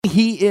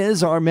He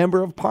is our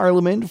Member of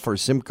Parliament for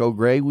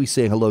Simcoe-Grey. We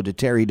say hello to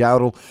Terry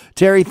Dowdall.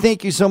 Terry,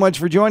 thank you so much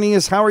for joining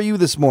us. How are you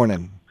this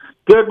morning?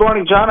 Good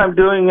morning, John. I'm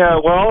doing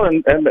well,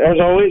 and as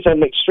always,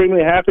 I'm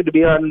extremely happy to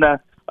be on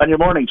your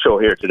morning show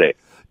here today.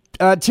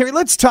 Terry,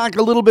 let's talk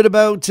a little bit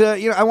about,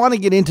 I want to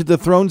get into the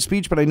throne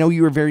speech, but I know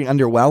you were very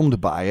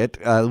underwhelmed by it.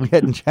 We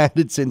hadn't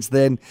chatted since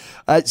then.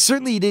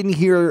 Certainly you didn't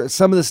hear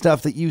some of the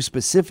stuff that you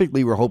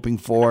specifically were hoping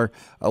for.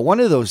 One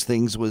of those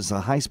things was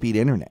high-speed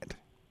internet.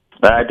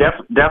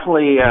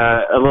 Definitely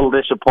a little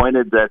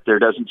disappointed that there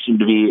doesn't seem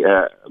to be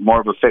more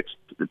of a fixed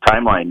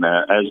timeline.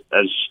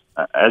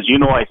 As you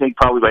know, I think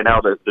probably by now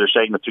that they're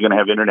saying that they're going to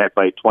have internet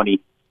by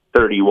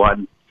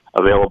 2031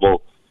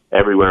 available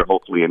everywhere,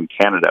 hopefully in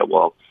Canada.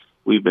 Well,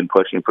 we've been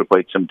pushing for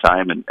quite some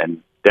time,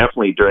 and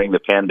definitely during the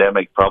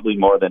pandemic, probably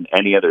more than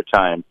any other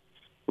time,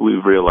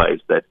 we've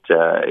realized that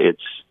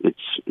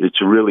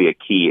it's really a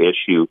key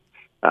issue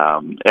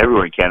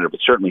everywhere in Canada, but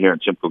certainly here in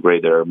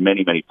Simcoe-Grey, there are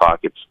many, many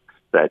pockets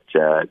that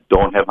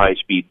don't have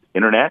high-speed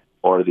internet,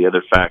 or the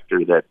other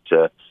factor that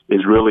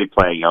is really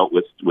playing out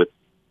with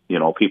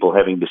people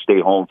having to stay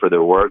home for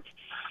their work,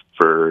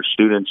 for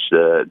students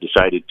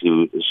decided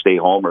to stay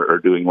home or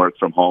doing work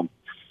from home,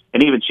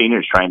 and even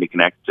seniors trying to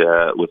connect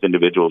with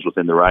individuals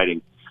within the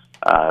riding.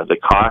 The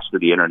cost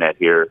of the internet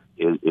here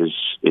is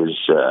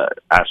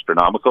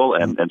astronomical,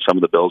 and some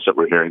of the bills that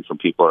we're hearing from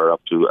people are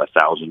up to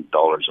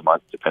 $1,000 a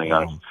month, depending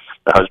on if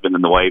the husband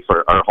and the wife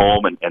are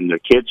home and their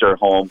kids are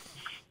home.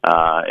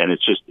 And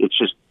it's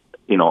just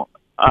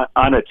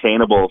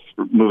unattainable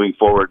moving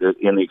forward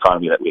in the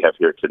economy that we have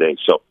here today.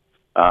 So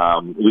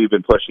we've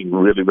been pushing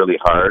really, really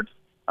hard.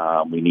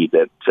 We need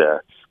that.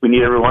 We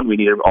need everyone. We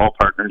need all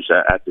partners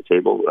at the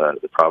table.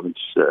 The province,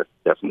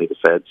 definitely the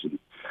feds,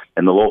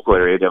 and the local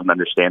area to have an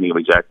understanding of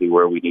exactly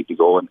where we need to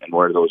go and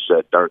where those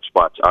dark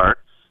spots are.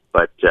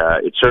 But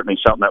it's certainly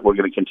something that we're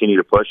going to continue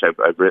to push.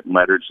 I've written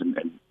letters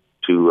and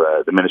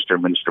to the Minister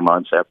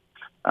Monsef,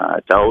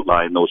 to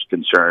outline those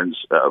concerns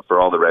for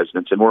all the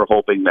residents, and we're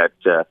hoping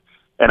that.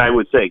 And I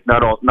would think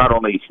not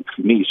only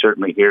me,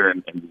 certainly here,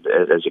 and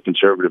as a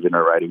Conservative in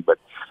our riding, but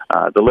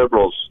the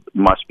Liberals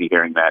must be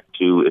hearing that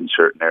too in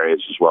certain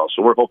areas as well.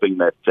 So we're hoping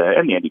that,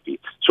 and the NDP.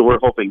 So we're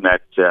hoping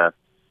that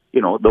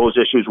those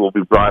issues will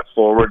be brought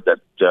forward. That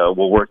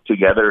we'll work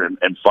together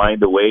and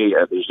find a way.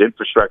 There's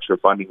infrastructure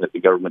funding that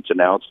the government's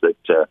announced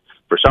that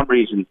for some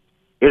reason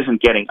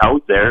isn't getting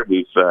out there.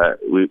 We've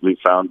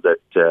found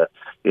that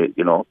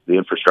the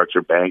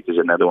infrastructure bank is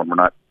another one.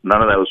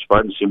 None of those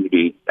funds seem to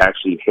be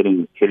actually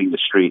hitting the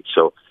streets.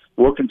 So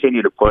we'll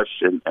continue to push,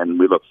 and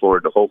we look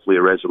forward to hopefully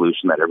a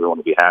resolution that everyone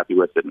will be happy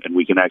with, and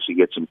we can actually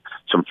get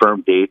some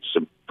firm dates,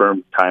 some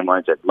firm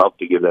timelines. I'd love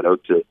to give that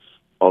out to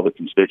all the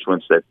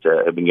constituents that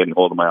have been getting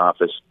hold of my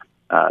office,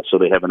 so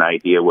they have an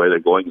idea where they're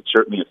going. It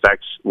certainly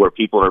affects where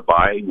people are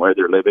buying, where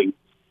they're living.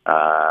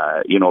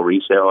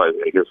 Resale.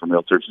 I hear from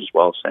realtors as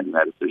well saying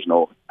that if there's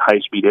no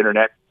high-speed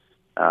internet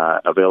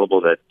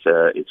available, that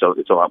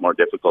it's a lot more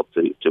difficult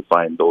to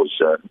find those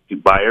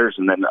buyers,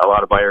 and then a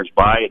lot of buyers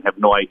buy and have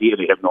no idea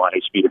they have no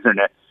high-speed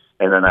internet,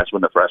 and then that's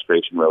when the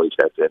frustration really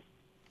sets in.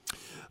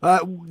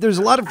 There's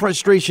a lot of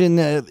frustration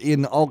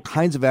in all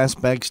kinds of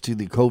aspects to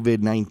the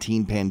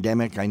COVID-19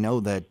 pandemic. I know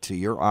that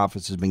your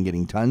office has been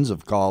getting tons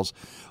of calls.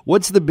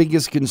 What's the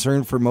biggest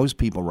concern for most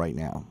people right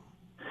now?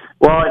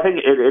 Well, I think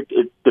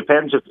it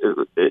depends if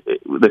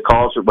the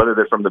calls, whether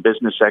they're from the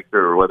business sector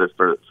or whether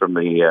from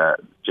the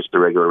just the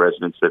regular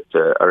residents that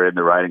are in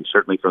the riding.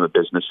 Certainly from the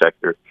business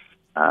sector,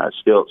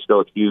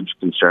 still huge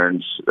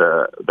concerns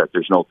that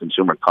there's no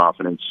consumer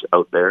confidence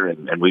out there,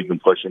 and we've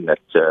been pushing that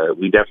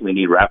we definitely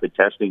need rapid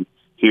testing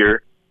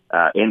here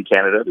in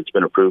Canada. That's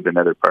been approved in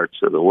other parts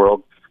of the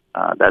world.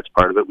 That's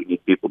part of it. We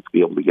need people to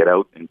be able to get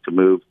out and to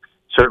move.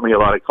 Certainly, a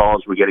lot of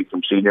calls we're getting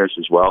from seniors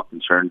as well,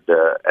 concerned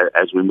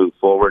as we move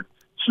forward.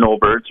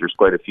 Snowbirds, there's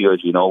quite a few, as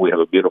you know. We have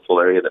a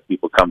beautiful area that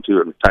people come to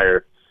and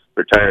retire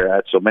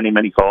at. So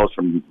many calls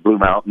from Blue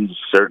Mountains,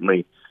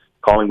 certainly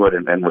Collingwood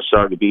and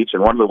Wasaga Beach.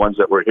 And one of the ones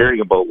that we're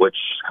hearing about, which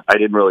I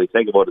didn't really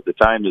think about at the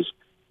time, is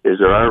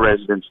there are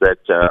residents that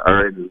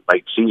are in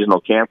like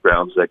seasonal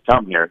campgrounds that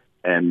come here,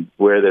 and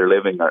where they're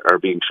living are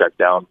being shut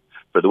down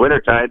for the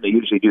wintertime. They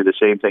usually do the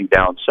same thing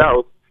down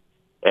south,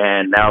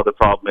 and now the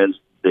problem is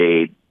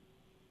they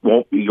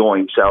won't be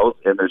going south,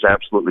 and there's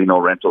absolutely no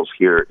rentals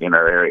here in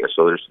our area.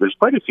 So there's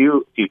quite a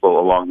few people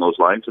along those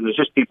lines, and there's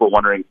just people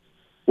wondering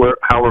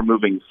how we're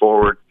moving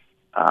forward,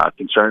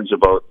 concerns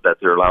about that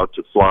they're allowed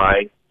to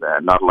fly,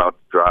 not allowed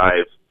to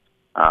drive.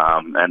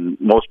 And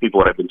most people,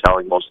 what I've been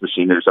telling most of the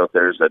seniors out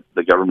there is that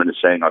the government is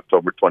saying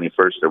October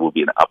 21st there will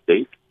be an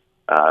update.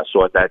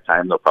 So at that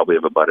time, they'll probably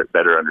have a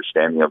better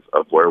understanding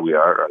of where we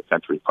are, our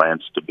country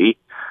plans to be.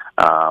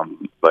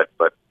 But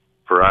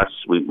for us,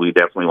 we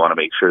definitely want to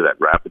make sure that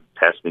rapid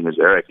testing is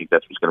there. I think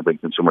that's what's going to bring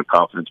consumer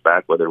confidence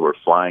back, whether we're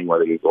flying,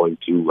 whether you're going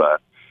to,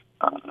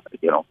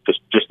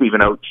 just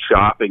even out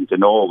shopping to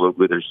know.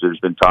 There's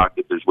been talk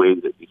that there's ways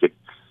that you could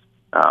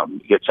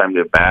get some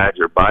badge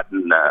or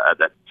button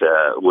that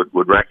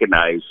would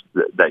recognize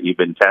that you've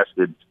been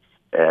tested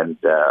and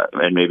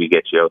maybe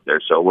get you out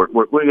there. So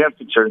we have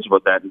concerns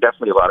about that, and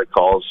definitely a lot of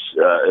calls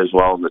as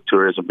well in the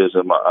tourism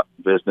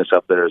business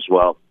up there as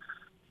well,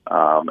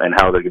 and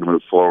how they're going to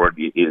move forward.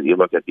 You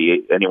look at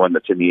anyone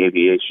that's in the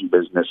aviation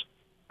business,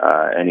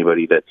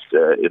 anybody that's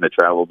in the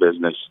travel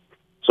business.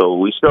 So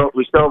we still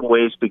have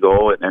ways to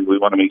go, and we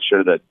want to make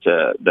sure that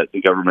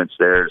the government's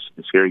there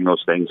is hearing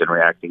those things and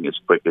reacting as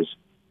quick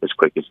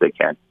as they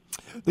can.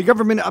 The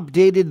government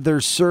updated their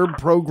CERB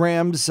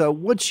programs.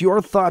 What's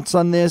your thoughts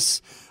on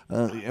this?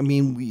 I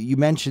mean, you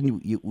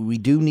mentioned we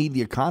do need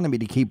the economy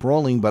to keep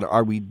rolling, but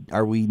are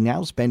we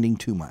now spending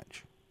too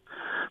much?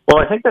 Well,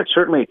 I think that's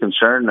certainly a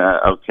concern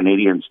of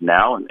Canadians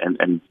now,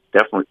 and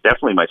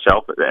definitely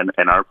myself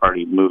and our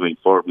party moving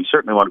forward. We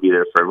certainly want to be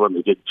there for everyone.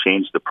 We did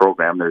change the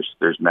program.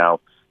 There's now,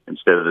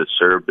 instead of the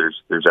CERB,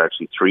 there's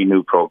actually 3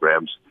 new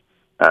programs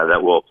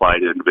that will apply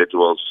to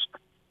individuals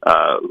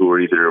who are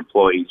either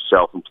employees,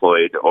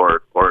 self-employed,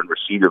 or in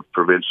receipt of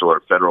provincial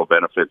or federal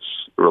benefits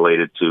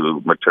related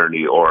to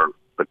maternity or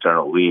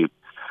paternal leave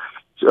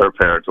or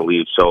parental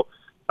leave. So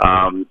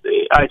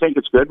I think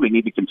it's good. We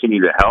need to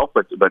continue to help,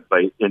 but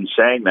in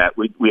saying that,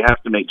 we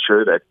have to make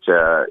sure that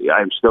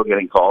I'm still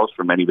getting calls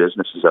from many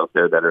businesses out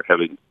there that are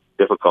having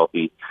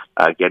difficulty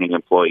getting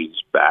employees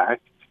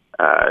back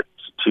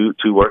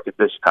to work at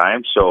this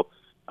time. So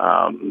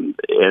and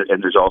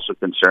there's also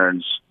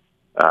concerns,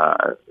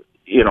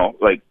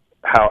 like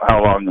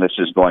how long this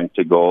is going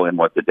to go and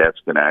what the debt's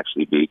going to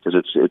actually be, because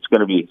it's going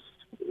to be,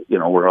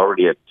 we're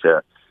already at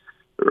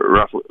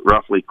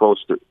roughly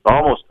close to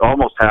almost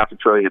 $500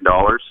 billion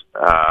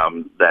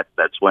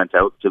that's went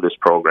out to this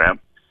program.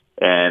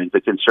 And the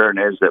concern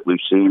is that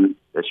we've seen,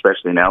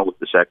 especially now with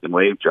the second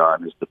wave,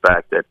 John, is the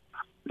fact that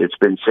it's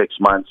been 6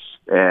 months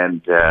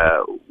and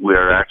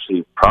we're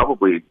actually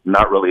probably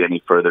not really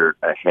any further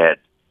ahead.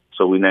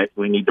 So we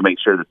need to make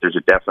sure that there's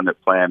a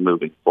definite plan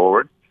moving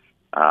forward.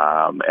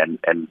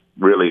 And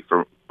really,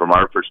 from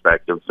our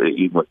perspective,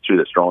 even through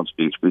the throne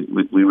speech,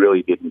 we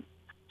really didn't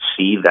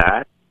see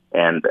that.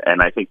 And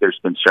I think there's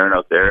concern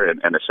out there,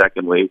 and a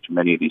second wave to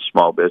many of these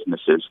small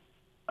businesses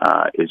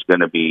is going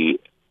to be,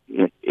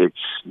 it's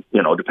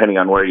depending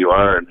on where you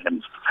are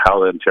and how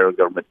the Ontario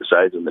government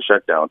decides on the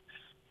shutdown,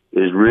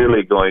 is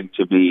really going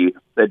to be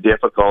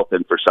difficult,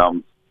 and for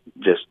some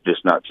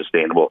just not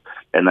sustainable.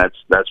 And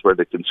that's where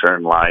the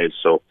concern lies.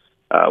 So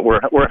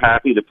we're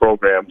happy the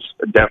programs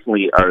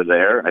definitely are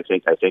there. I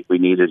think we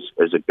need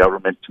as a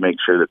government to make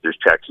sure that there's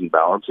checks and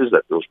balances,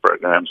 that those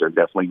programs are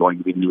definitely going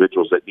to be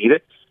individuals that need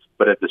it.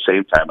 But at the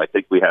same time, I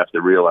think we have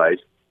to realize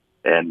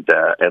and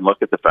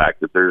look at the fact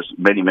that there's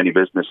many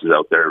businesses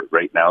out there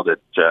right now that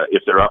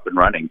if they're up and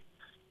running,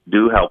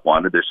 do help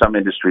wanted. There's some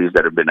industries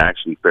that have been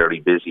actually fairly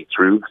busy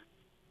through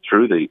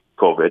the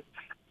COVID,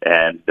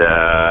 and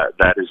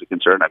that is a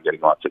concern I'm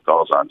getting lots of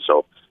calls on.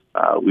 So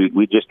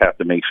we just have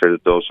to make sure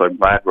that those. So I'm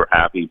glad we're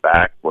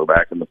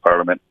back in the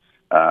Parliament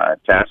to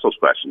ask those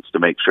questions, to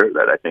make sure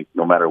that I think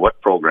no matter what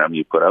program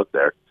you put out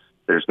there,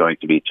 there's going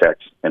to be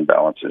checks and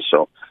balances.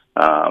 So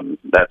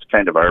that's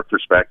kind of our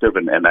perspective,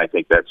 and I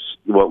think that's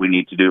what we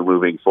need to do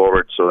moving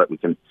forward, so that we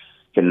can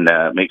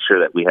make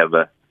sure that we have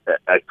a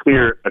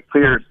clear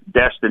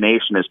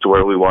destination as to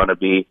where we want to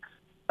be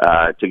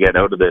to get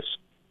out of this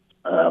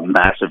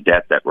massive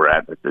debt that we're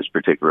at this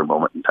particular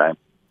moment in time.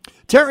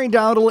 Terry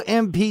Dowdall,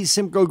 MP,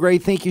 Simcoe-Grey,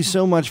 thank you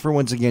so much for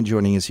once again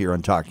joining us here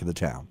on Talk to the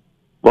Town.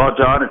 Well,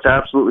 John, it's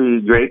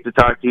absolutely great to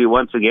talk to you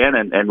once again,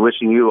 and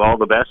wishing you all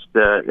the best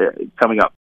coming up.